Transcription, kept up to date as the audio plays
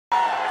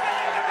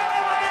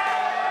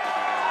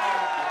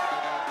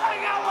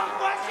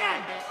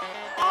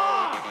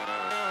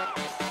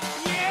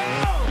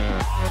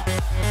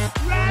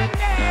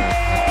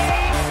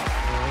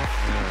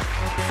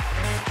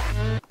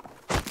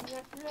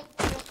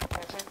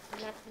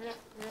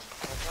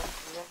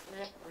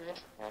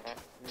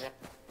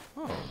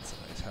Oh, it's a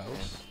nice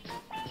house.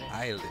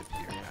 I live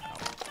here now.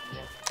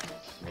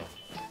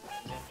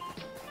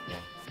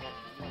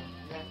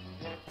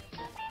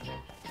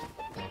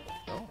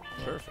 Oh,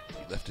 perfect.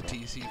 He left a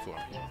TC for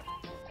me.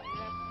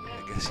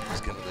 I guess he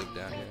was gonna live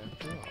down here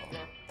after all.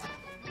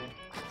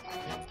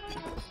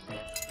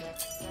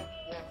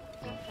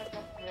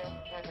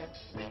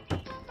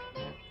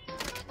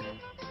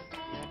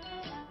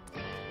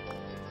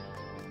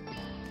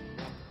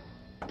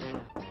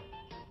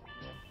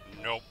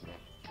 Nope.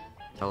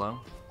 Hello?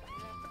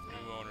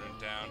 New owner in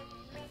town.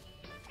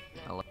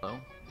 Hello?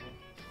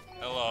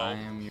 Hello. I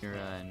am your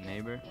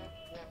neighbor.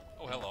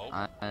 Oh, hello.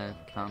 I've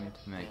come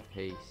to make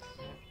peace.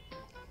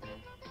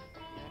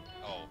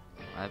 Oh.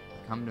 I've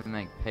come to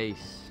make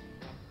peace.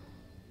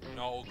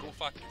 No, go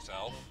fuck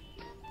yourself.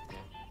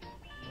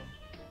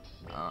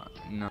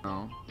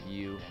 No,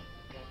 you.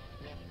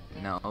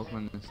 Now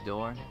open this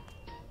door,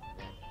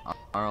 or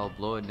I'll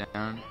blow it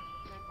down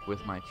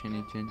with my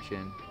chinny chin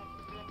chin.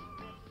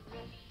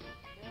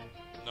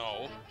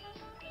 No.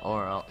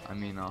 Or I'll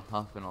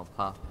huff and I'll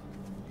puff.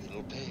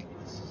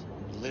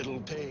 Little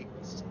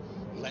pigs,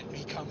 let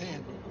me come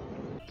in.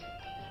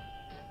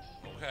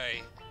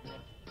 Okay.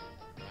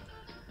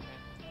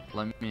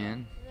 Let me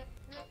in.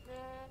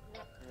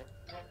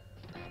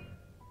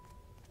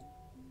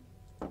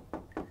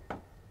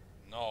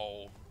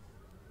 No.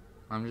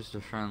 I'm just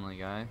a friendly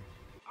guy.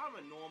 I'm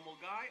a normal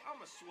guy,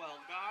 I'm a swell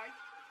guy,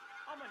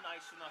 I'm a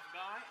nice enough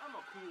guy, I'm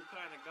a cool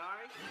kind of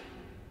guy.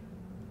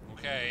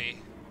 Okay.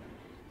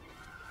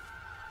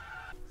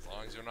 As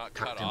long as you're not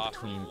cut Tucked in off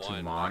between two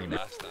one monuments.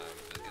 last time,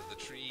 because the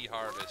tree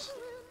harvest,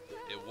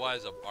 it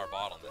was our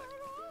bottleneck.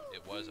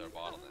 It was our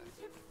bottleneck.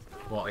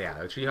 Well, yeah,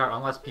 the tree heart,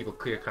 unless people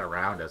clear cut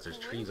around us, there's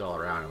trees all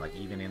around, and like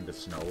even in the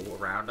snow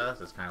around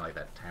us, it's kind of like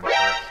that temperate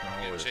snow. I'm where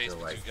getting it's chased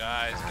still, with like, you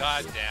guys.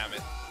 God acid. damn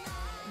it.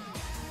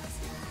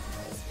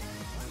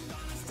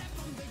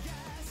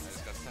 I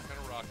just got stuck in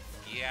a rock.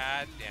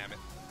 God damn it.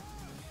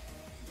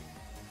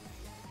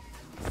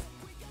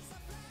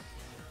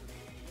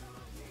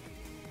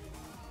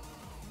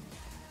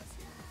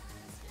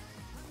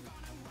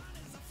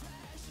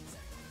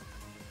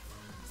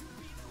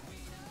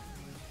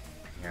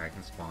 Yeah, I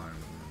can spawn.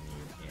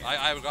 Yeah.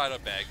 I got a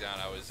bag down.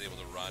 I was able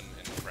to run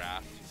and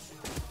craft.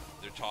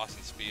 They're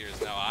tossing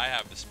spears. Now I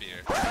have the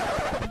spear.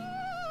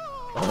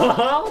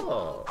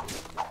 Oh!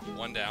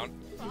 One down.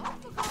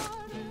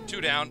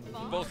 Two down.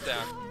 Both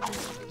down.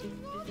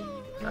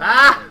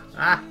 Ah!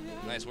 Ah!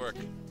 Nice work.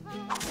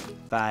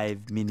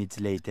 5 minutes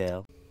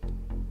later.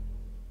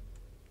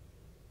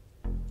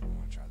 I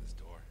want to try this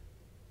door.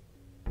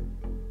 I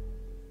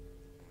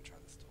want to try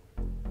this door.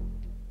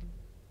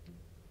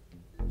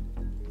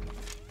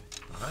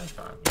 I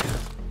thought, yeah.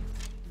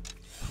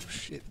 Oh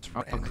shit, it's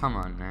Oh, Randy. come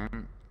on,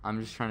 man.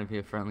 I'm just trying to be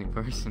a friendly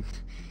person.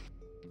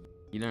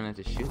 You don't have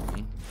to shoot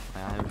me.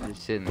 I was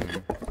just sitting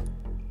there.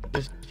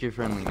 Just your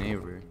friendly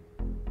neighbor.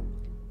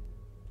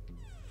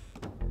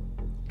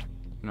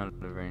 Not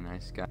a very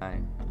nice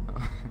guy.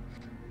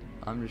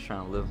 I'm just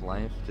trying to live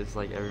life just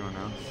like everyone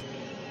else.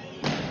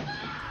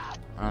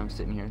 And I'm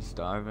sitting here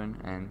starving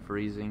and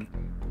freezing,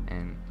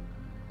 and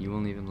you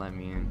won't even let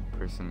me in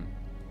for some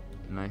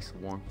nice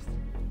warmth.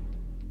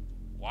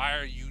 Why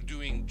are you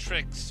doing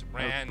tricks, How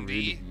rude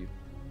Randy? of you.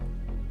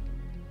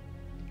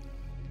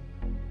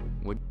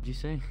 What did you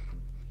say?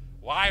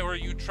 Why were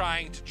you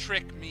trying to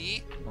trick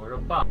me? What a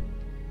bump.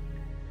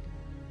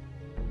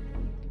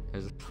 It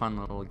was a fun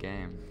little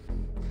game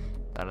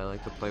that I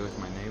like to play with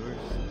my neighbors.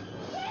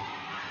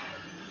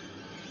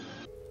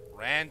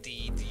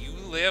 Randy, do you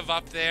live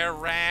up there,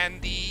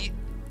 Randy?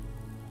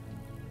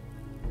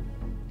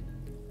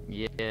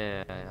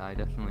 Yeah, I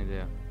definitely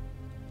do.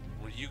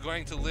 Were you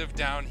going to live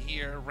down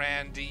here,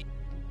 Randy?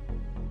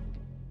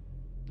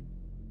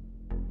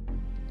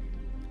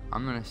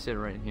 I'm gonna sit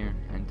right here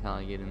until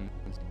I get in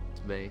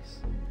space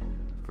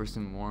for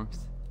some warmth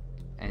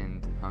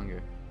and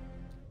hunger.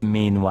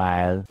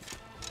 Meanwhile.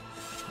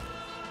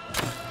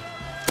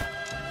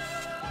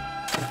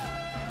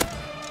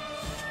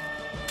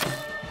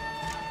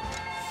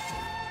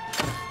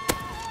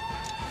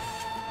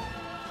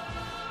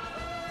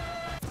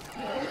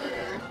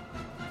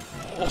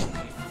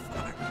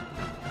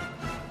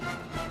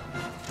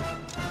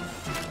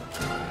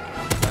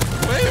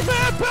 Wait a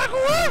minute, back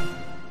away!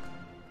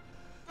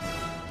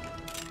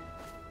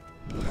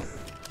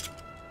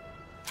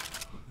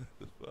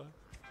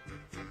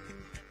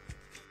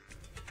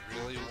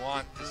 Really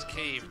want this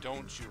cave,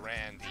 don't you,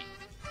 Randy?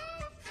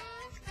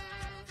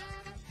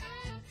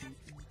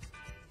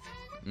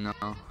 No.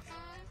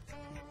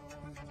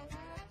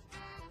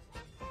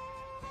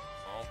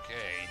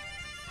 Okay.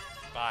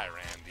 Bye,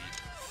 Randy.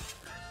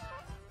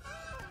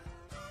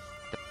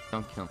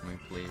 Don't kill me,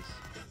 please.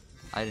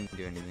 I didn't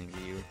do anything to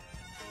you.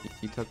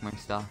 You took my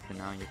stuff and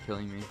now you're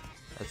killing me.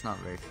 That's not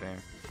very fair.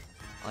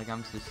 Like,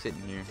 I'm just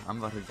sitting here. I'm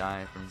about to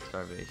die from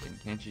starvation.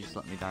 Can't you just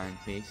let me die in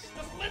peace?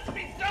 Just let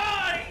me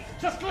die!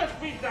 Just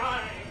let me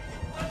die!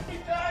 Let me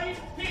die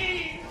in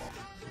peace!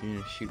 You're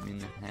gonna shoot me in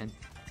the head?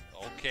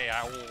 Okay,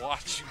 I will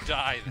watch you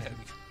die then,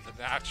 the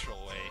natural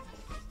way.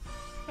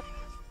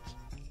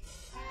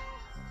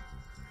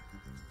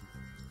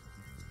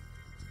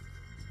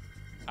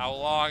 How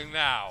long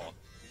now?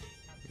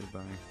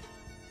 Goodbye.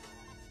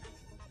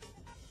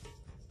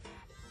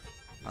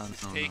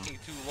 This is taking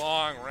too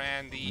long,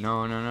 Randy.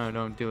 No,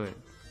 don't do it.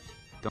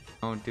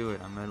 Don't do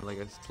it. I'm at like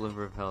a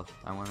sliver of health.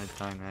 I want to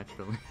die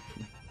naturally.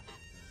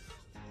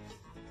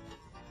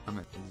 I'm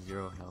at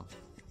 0 health.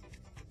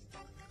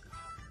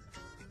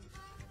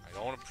 I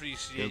don't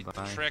appreciate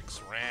Goodbye. the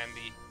tricks,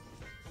 Randy.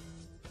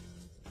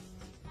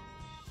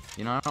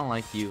 You know, I don't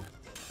like you.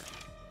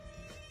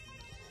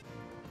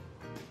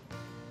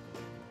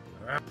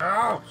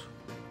 Out!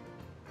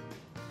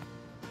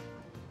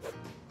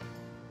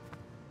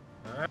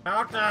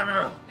 Out, damn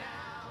you!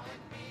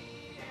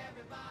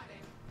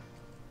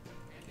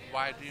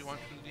 Why do you want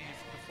to leave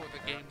before the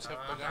games have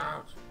begun?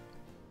 Out!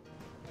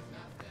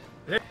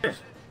 This! It's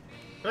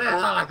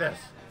not like this!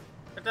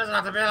 It doesn't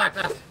have to be like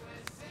this!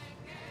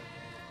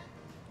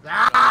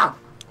 Ah!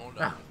 Hold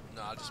on.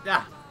 No, I'll just.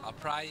 Yeah. I'll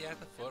pry you at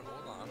the foot.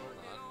 Hold on.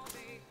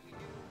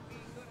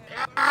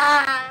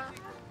 Ah!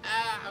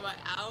 Ah, am I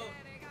out?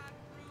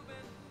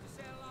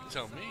 You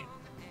tell me.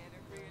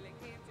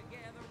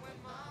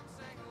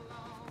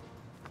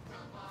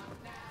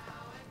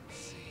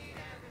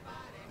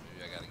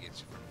 Maybe I gotta get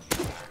you.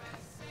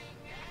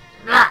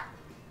 Ah!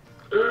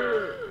 No.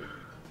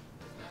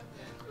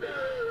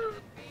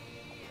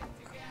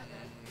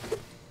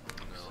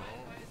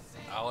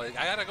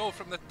 I gotta go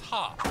from the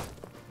top.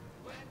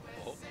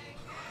 Oh.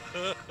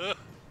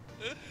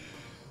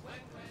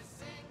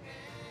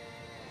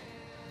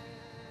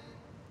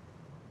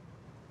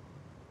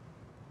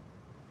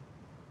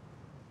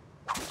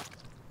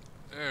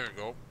 There you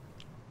go.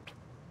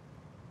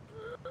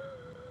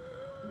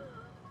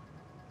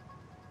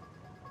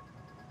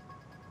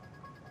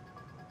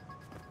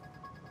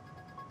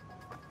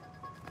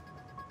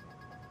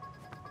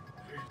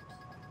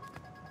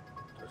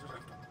 Does it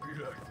have to be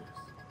like this?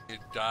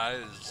 It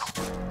does.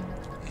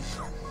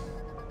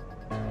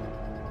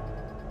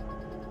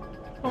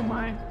 Oh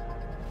my.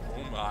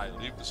 Oh my,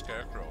 leave the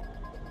scarecrow.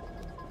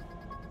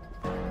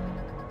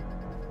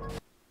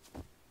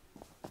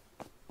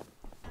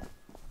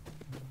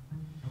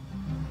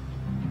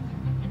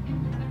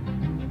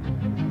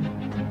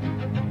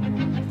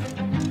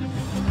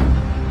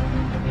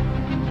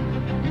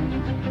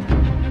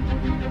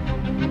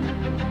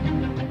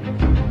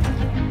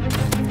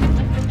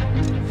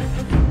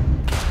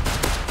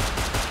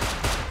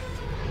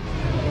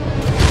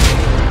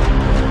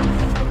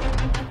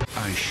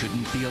 I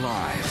shouldn't be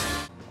alive.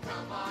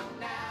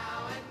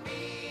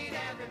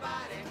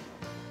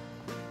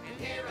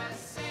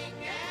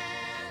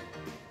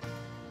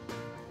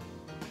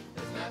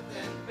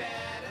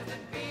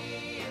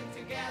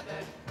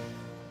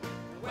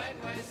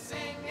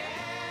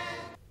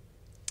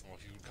 Well,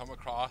 if you come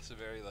across a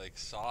very like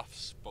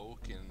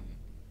soft-spoken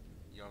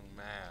young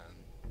man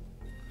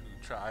who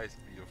tries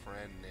to be a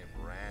friend named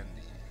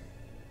Randy,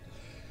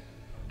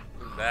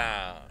 put him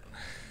down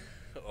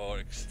or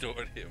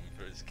extort him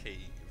for his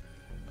cave.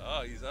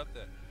 Oh, he's up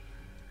there.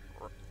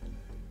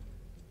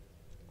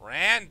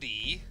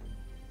 Randy?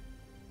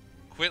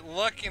 Quit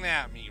looking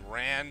at me,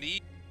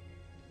 Randy.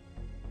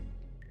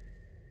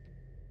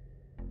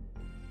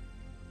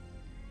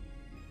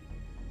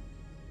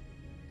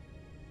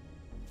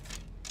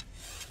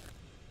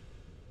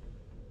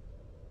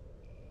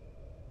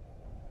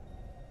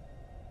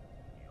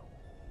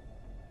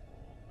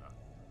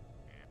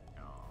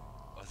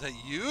 Was that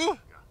you?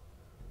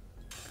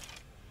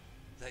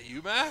 Is that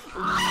you, Mac?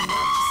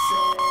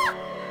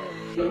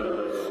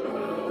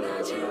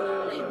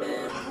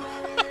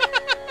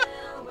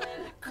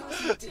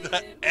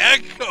 The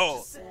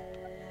echo!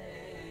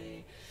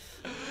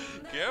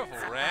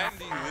 Careful,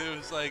 Randy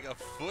lives like a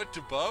foot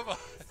above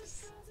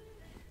us.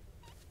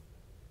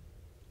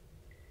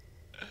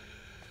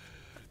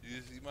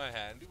 You see my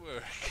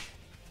handiwork?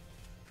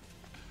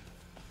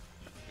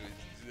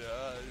 It's a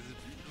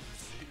beautiful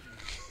thing.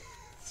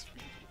 It's a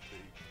beautiful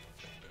thing.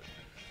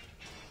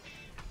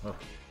 Oh.